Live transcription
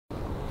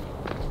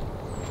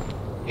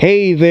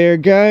Hey there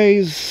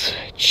guys,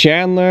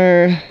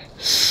 Chandler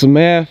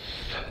Smith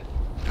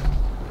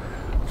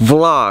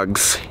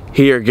Vlogs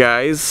here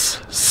guys.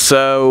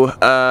 So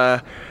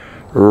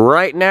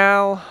right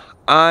now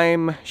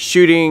I'm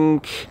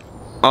shooting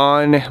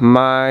on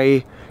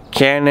my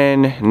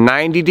Canon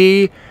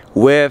 90D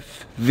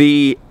with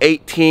the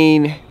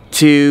 18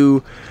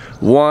 to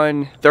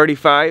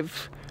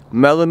 135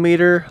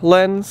 millimeter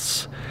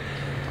lens.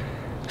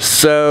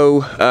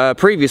 So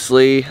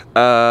previously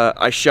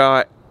I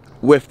shot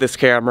with this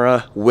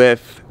camera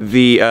with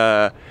the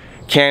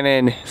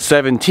Canon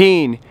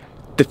 17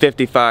 to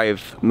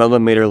 55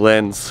 millimeter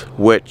lens,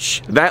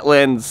 which that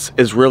lens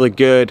is really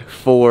good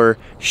for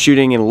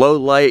shooting in low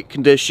light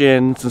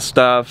conditions and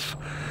stuff.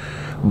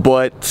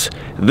 But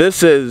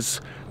this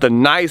is the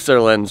nicer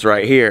lens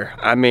right here.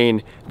 I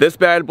mean, this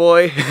bad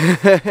boy,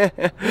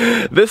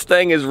 this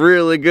thing is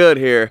really good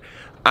here.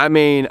 I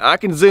mean, I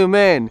can zoom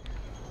in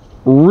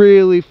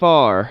really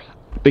far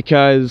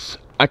because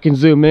I can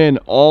zoom in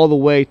all the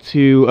way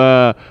to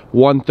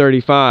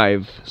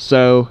 135.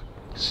 So,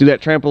 see that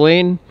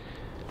trampoline?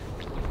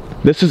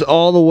 This is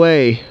all the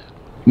way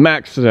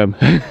maximum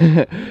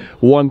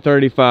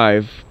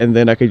 135, and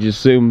then I could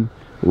just zoom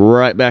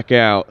right back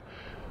out.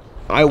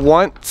 I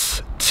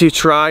want to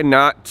try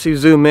not to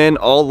zoom in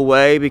all the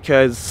way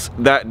because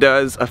that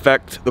does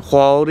affect the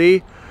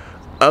quality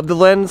of the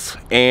lens,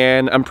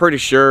 and I'm pretty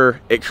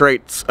sure it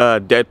creates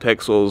dead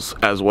pixels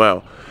as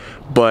well.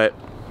 But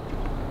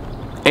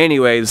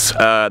anyways,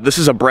 this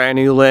is a brand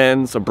new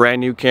lens, a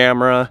brand new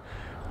camera.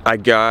 I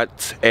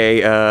got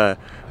a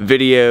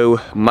Video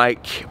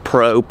Mic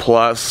Pro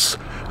Plus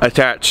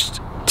attached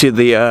to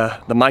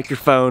the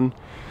microphone,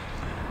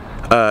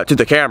 to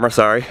the camera,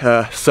 sorry.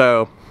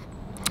 So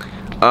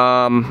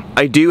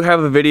I do have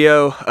a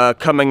video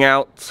coming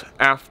out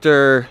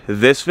after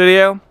this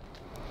video,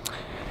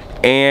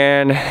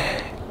 and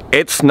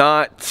it's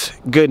not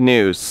good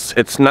news.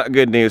 It's not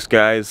good news,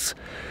 guys,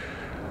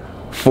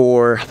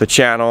 for the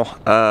channel.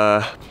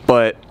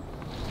 But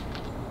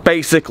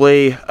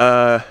basically,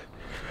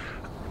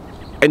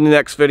 in the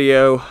next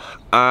video,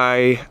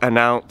 I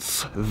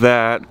announce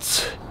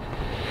that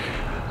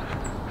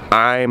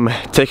I'm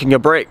taking a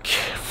break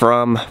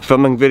from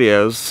filming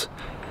videos,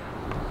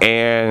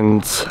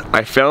 and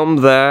I filmed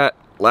that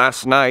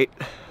last night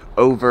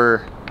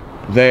over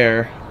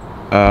there,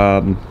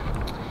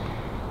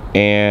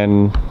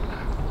 and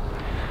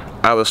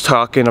I was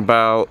talking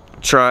about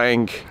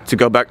trying to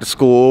go back to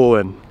school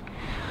and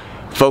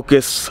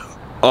focus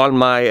on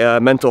my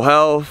mental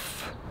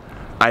health.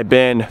 I've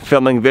been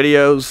filming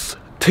videos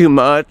too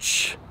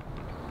much,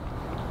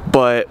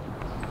 but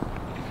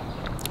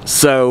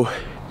so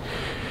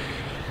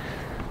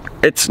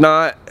it's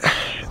not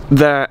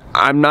that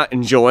I'm not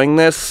enjoying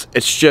this,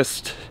 it's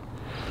just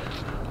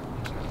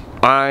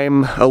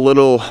I'm a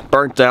little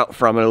burnt out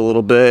from it a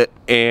little bit,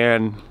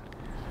 and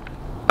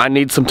I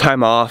need some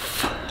time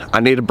off. I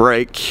need a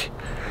break.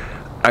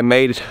 I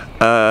made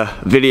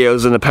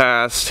videos in the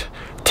past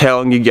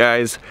telling you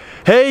guys,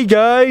 hey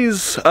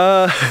guys,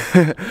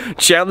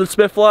 Chandler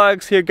Smith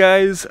Vlogs here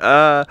guys,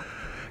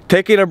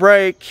 taking a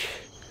break.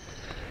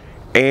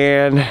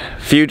 And a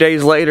few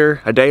days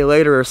later, a day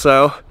later or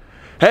so,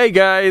 hey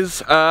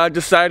guys,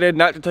 decided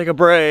not to take a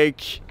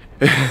break.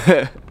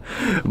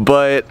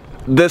 But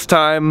this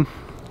time,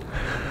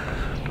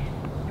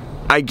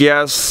 I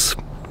guess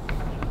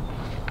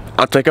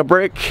I'll take a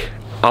break.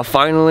 I'll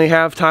finally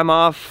have time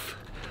off.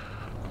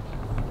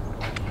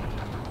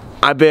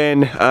 I've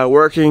been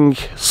working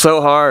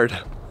so hard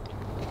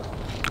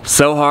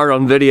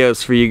on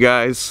videos for you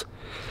guys,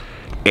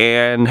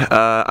 and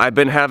I've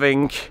been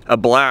having a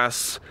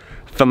blast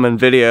filming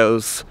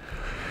videos,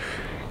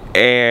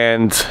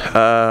 and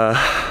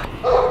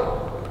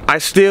I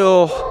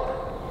still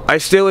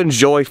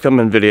enjoy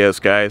filming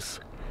videos, guys.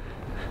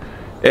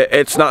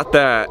 It's not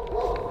that.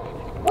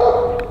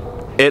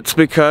 It's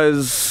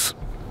because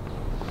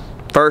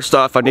first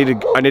off, I need to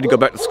go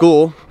back to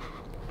school,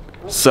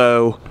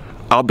 so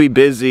I'll be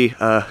busy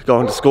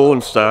going to school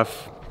and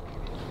stuff.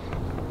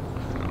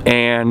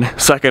 And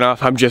second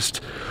off, I'm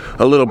just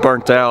a little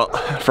burnt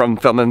out from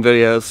filming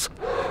videos,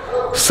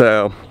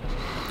 so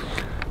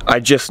I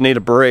just need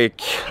a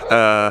break.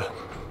 I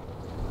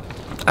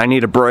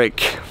need a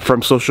break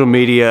from social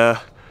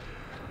media,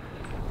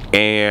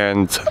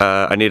 and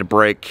I need a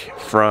break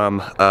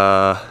from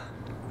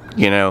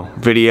you know,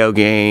 video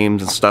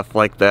games and stuff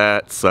like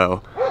that.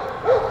 So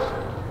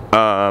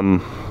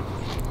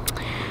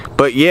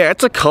but yeah,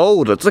 it's a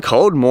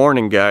cold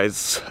morning,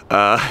 guys.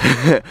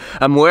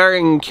 I'm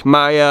wearing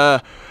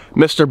my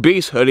Mr.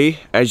 Beast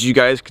hoodie, as you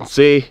guys can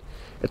see.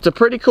 It's a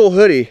pretty cool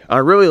hoodie. I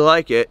really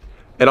like it.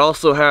 It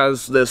also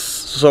has this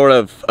sort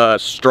of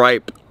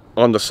stripe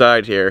on the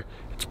side here.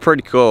 It's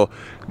pretty cool.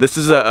 This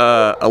is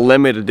a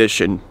limited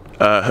edition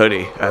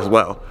hoodie as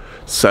well.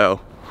 So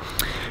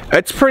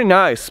it's pretty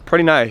nice,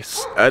 pretty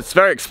nice. It's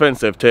very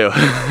expensive too,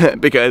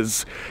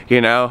 because, you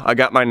know, I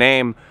got my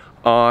name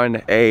on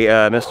a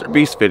Mr.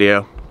 Beast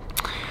video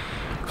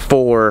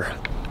for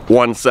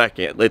 1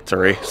 second,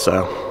 literally.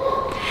 So,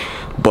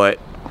 but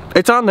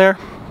it's on there.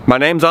 My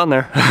name's on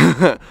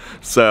there.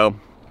 So,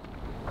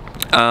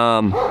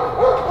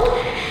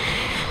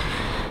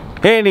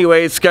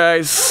 anyways,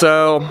 guys,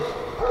 so,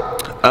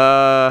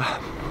 I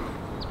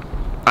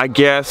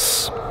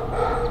guess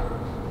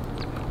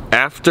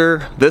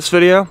after this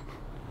video,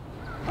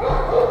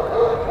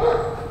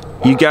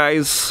 you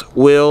guys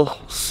will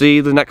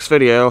see the next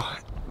video,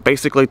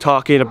 basically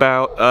talking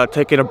about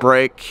taking a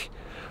break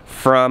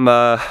from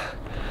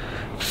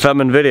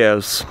filming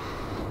videos.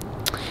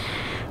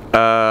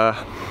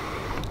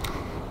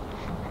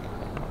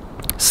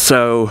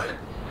 So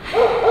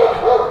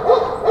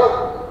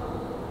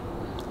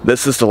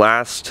this is the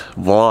last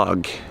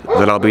vlog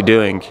that I'll be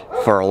doing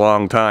for a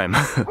long time.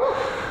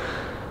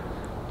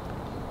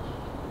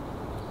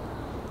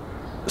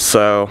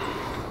 So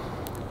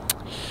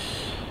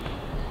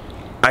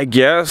I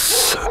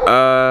guess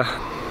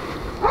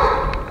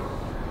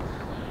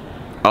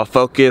I'll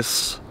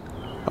focus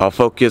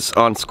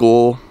on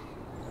school.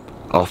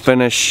 I'll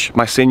finish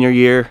my senior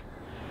year.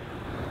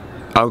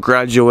 I'll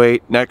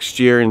graduate next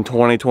year in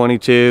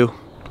 2022.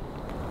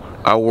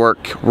 I'll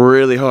work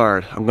really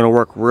hard. I'm gonna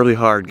work really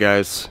hard,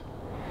 guys.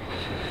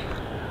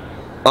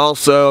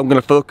 Also, I'm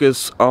gonna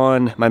focus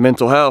on my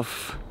mental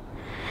health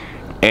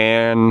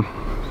and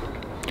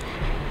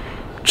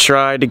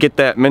try to get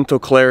that mental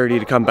clarity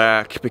to come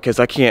back, because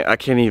I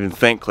can't even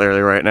think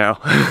clearly right now.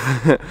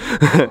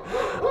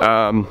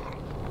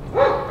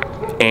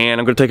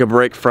 And I'm gonna take a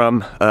break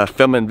from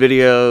filming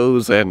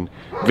videos and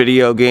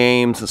video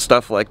games and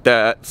stuff like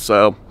that.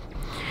 So,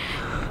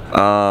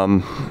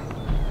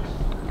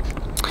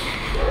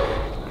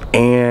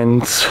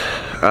 and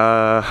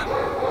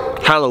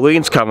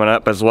Halloween's coming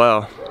up as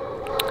well.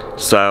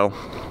 So,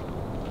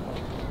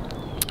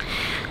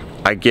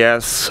 I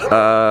guess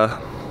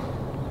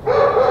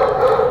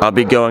I'll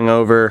be going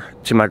over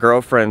to my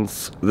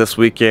girlfriend's this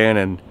weekend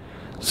and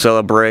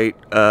celebrate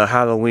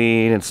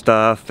Halloween and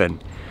stuff,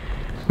 and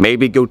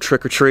maybe go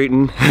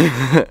trick-or-treating.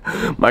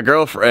 My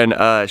girlfriend,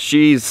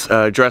 she's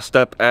dressed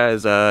up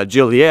as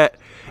Juliet,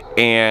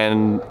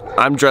 and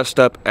I'm dressed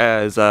up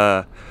as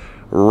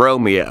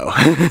Romeo.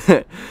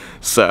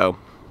 So,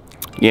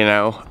 you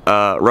know,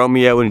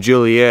 Romeo and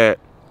Juliet,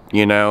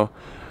 you know,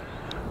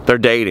 they're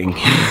dating.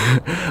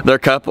 They're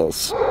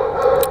couples.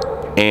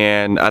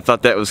 And I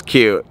thought that was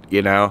cute,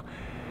 you know.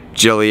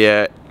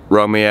 Juliet,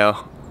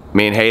 Romeo,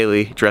 me and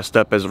Haley dressed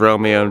up as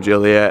Romeo and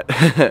Juliet.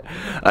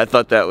 I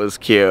thought that was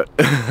cute.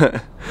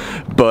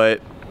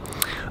 But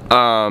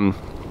I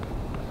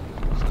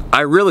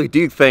really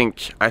do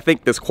think,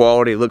 this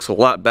quality looks a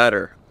lot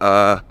better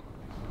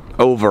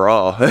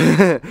overall.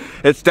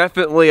 It's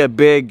definitely a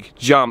big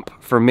jump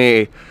for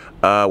me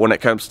when it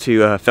comes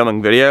to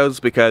filming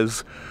videos,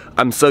 because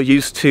I'm so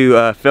used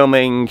to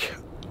filming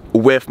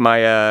with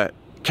my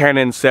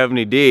Canon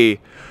 70D,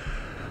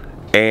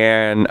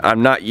 and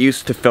I'm not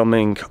used to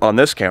filming on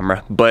this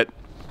camera, but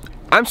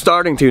I'm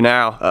starting to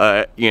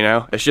now. You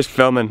know, it's just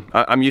filming.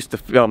 I'm used to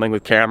filming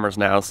with cameras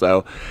now,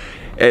 so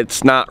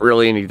it's not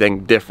really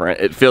anything different.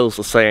 It feels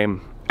the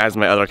same as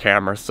my other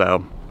camera,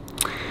 so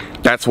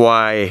that's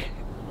why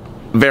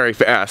very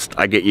fast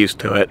I get used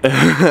to it,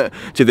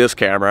 to this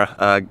camera,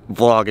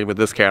 vlogging with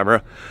this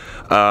camera.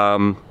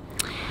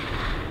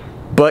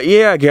 But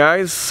yeah,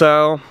 guys,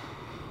 so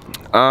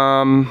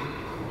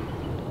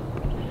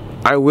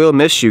I will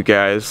miss you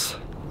guys.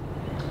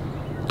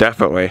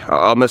 Definitely.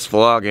 I'll miss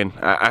vlogging.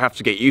 I have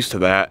to get used to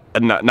that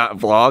and not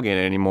vlogging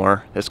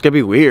anymore. It's gonna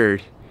be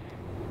weird.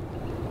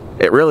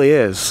 It really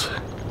is.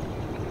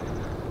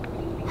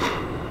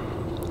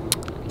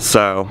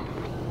 So,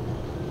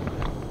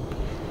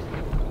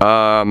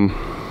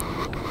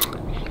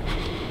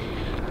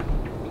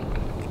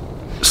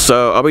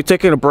 so I'll be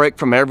taking a break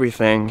from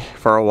everything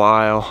for a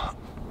while.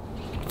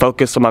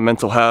 Focus on my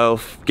mental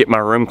health, get my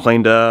room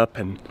cleaned up,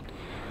 and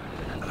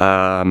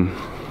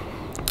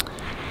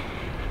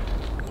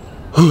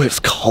ooh, it's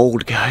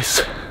cold,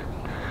 guys.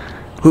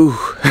 Ooh.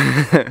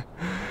 It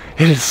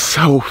is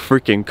so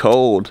freaking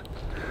cold.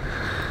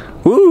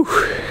 Woo.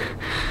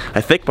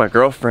 I think my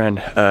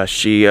girlfriend,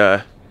 she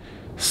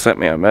sent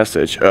me a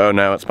message. Oh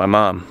no, it's my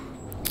mom.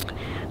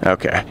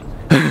 Okay.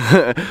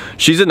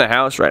 She's in the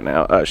house right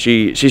now.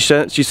 She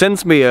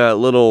sends me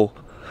little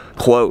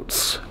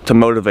quotes to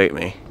motivate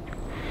me,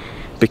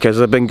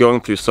 because I've been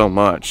going through so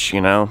much,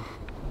 you know.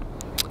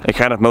 It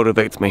kind of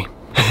motivates me.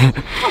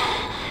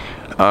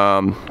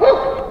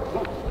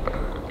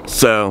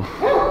 So,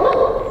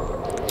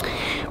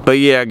 but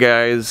yeah,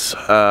 guys,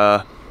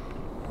 I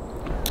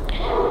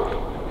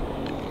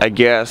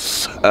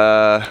guess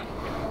I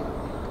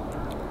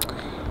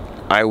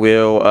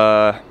will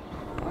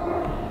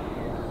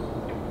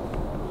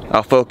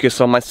I'll focus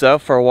on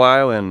myself for a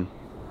while, and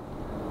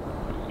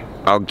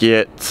I'll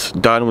get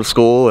done with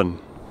school and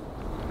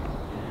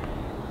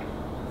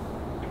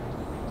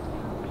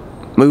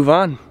move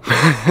on.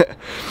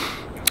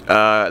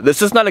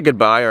 This is not a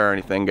goodbye or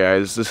anything,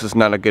 guys. This is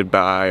not a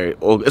goodbye.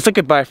 Well, it's a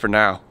goodbye for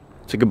now.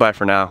 It's a goodbye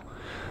for now.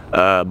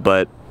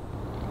 But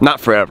not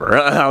forever.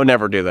 I'll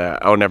never do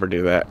that. I'll never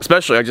do that.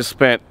 Especially, I just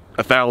spent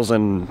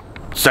 $1,000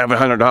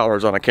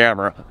 $700 on a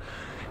camera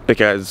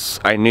because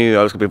I knew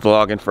I was gonna be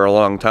vlogging for a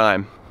long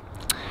time.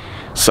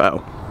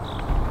 So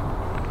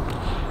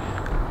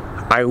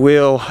I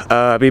will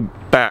be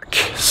back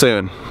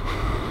soon.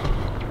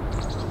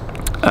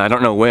 I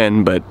don't know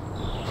when, but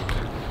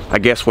I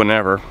guess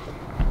whenever.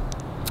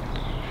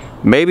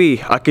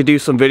 Maybe I could do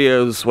some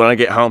videos when I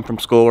get home from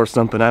school or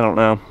something, I don't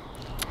know.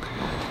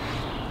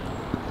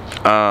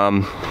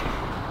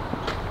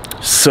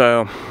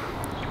 So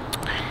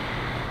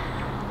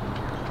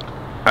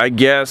I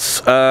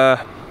guess I'll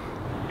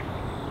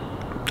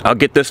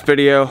get this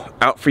video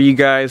out for you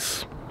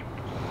guys,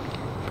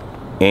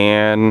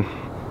 and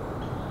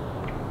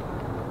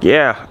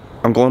yeah,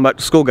 I'm going back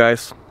to school,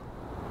 guys.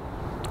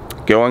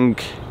 Going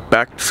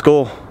back to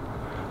school,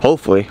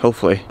 hopefully.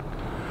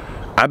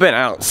 I've been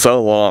out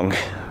so long.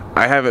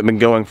 I haven't been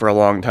going for a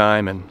long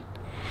time, and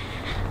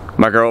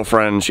my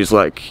girlfriend, she's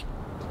like,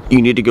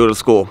 you need to go to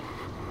school.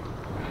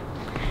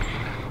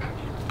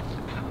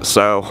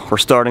 So we're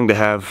starting to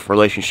have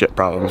relationship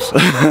problems.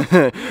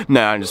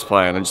 No, I'm just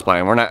playing.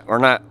 We're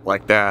not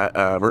like that.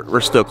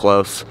 We're still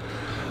close.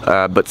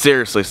 But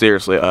seriously,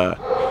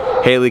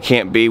 Haley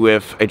can't be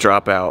with a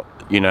dropout,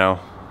 you know.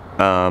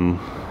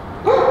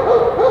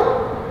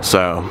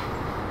 So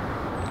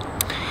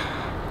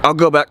I'll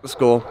go back to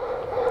school,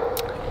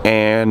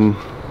 and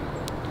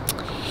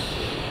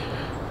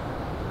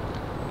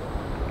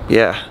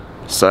yeah,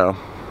 so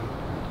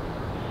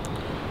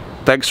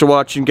thanks for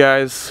watching,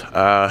 guys.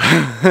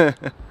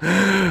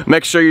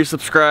 Make sure you're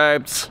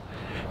subscribed,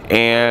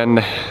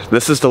 and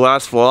this is the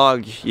last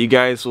vlog you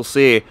guys will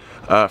see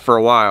for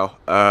a while,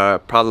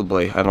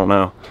 probably, I don't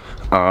know.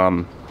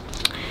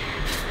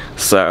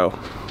 So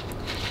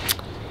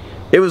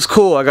it was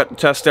cool. I got to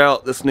test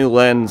out this new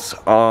lens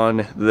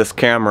on this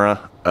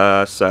camera,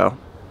 so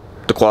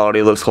the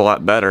quality looks a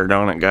lot better,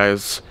 don't it,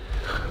 guys?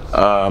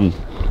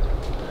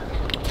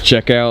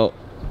 Check out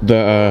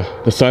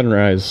the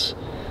sunrise.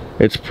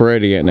 It's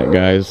pretty, isn't it,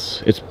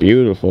 guys? It's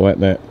beautiful,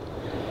 isn't it?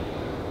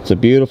 It's a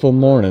beautiful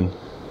morning.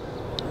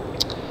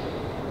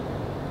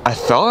 I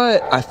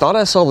thought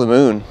I saw the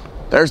moon.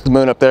 There's the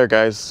moon up there,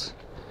 guys.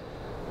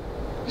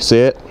 You see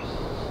it?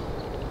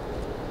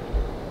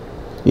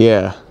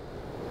 Yeah.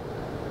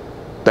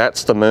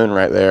 That's the moon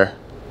right there.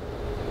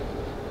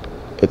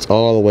 It's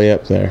all the way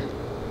up there.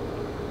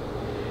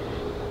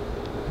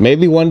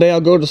 Maybe one day I'll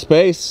go to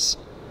space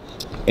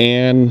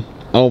and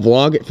I'll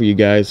vlog it for you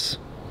guys.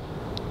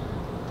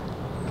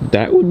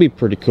 That would be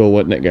pretty cool,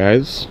 wouldn't it,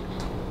 guys?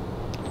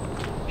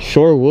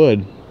 Sure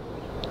would.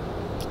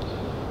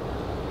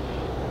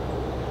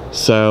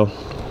 So,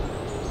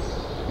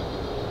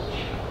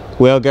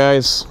 well,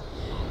 guys,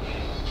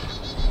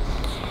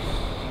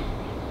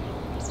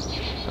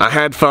 I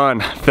had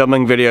fun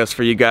filming videos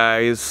for you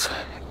guys,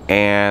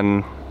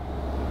 and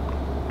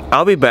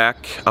I'll be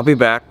back.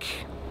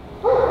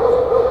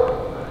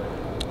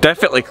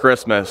 Definitely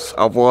Christmas.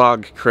 I'll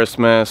vlog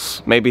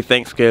Christmas, maybe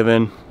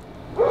Thanksgiving.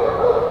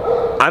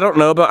 I don't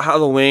know about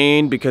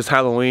Halloween because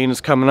Halloween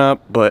is coming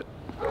up, but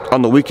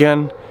on the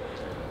weekend,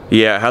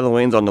 yeah,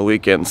 Halloween's on the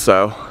weekend,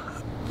 so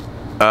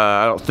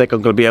I don't think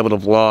I'm gonna be able to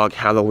vlog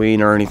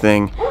Halloween or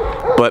anything,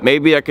 but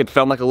maybe I could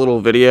film like a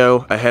little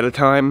video ahead of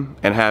time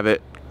and have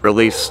it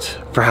released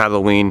for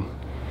Halloween.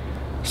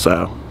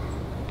 So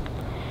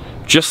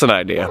just an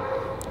idea.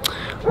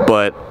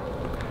 But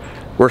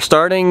we're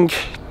starting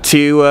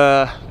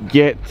to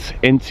get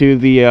into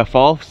the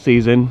fall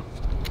season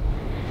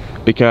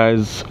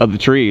because of the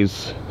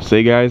trees.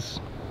 See, guys?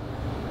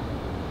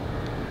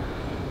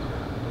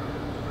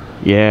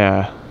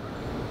 Yeah,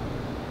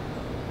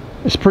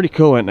 it's pretty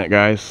cool, isn't it,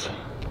 guys?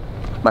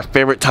 My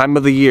favorite time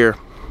of the year,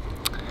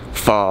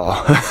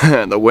 fall.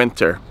 The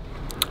winter,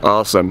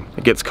 awesome.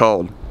 It gets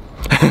cold.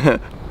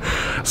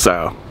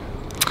 So,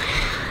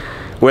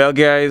 well,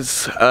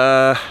 guys,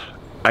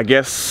 I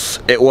guess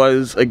it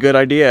was a good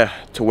idea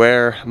to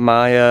wear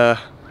my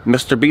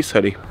Mr. Beast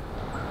hoodie.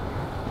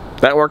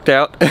 That worked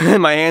out.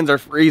 My hands are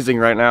freezing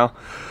right now.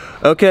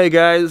 Okay,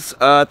 guys,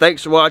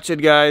 thanks for watching,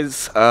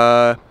 guys.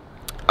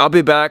 I'll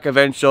be back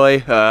eventually,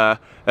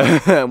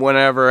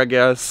 whenever, I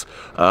guess.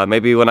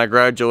 Maybe when I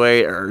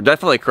graduate, or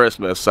definitely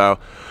Christmas. So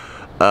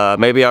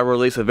maybe I'll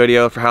release a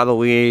video for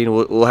Halloween.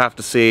 We'll have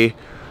to see.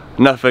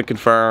 Nothing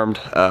confirmed,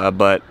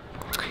 but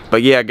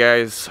yeah,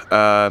 guys,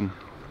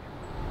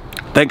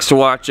 thanks for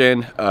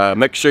watching.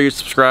 Make sure you're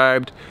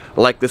subscribed,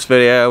 like this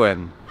video,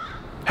 and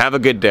have a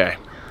good day.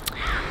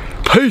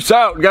 Peace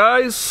out,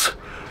 guys.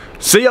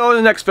 See y'all in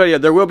the next video.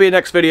 There will be a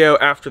next video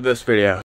after this video.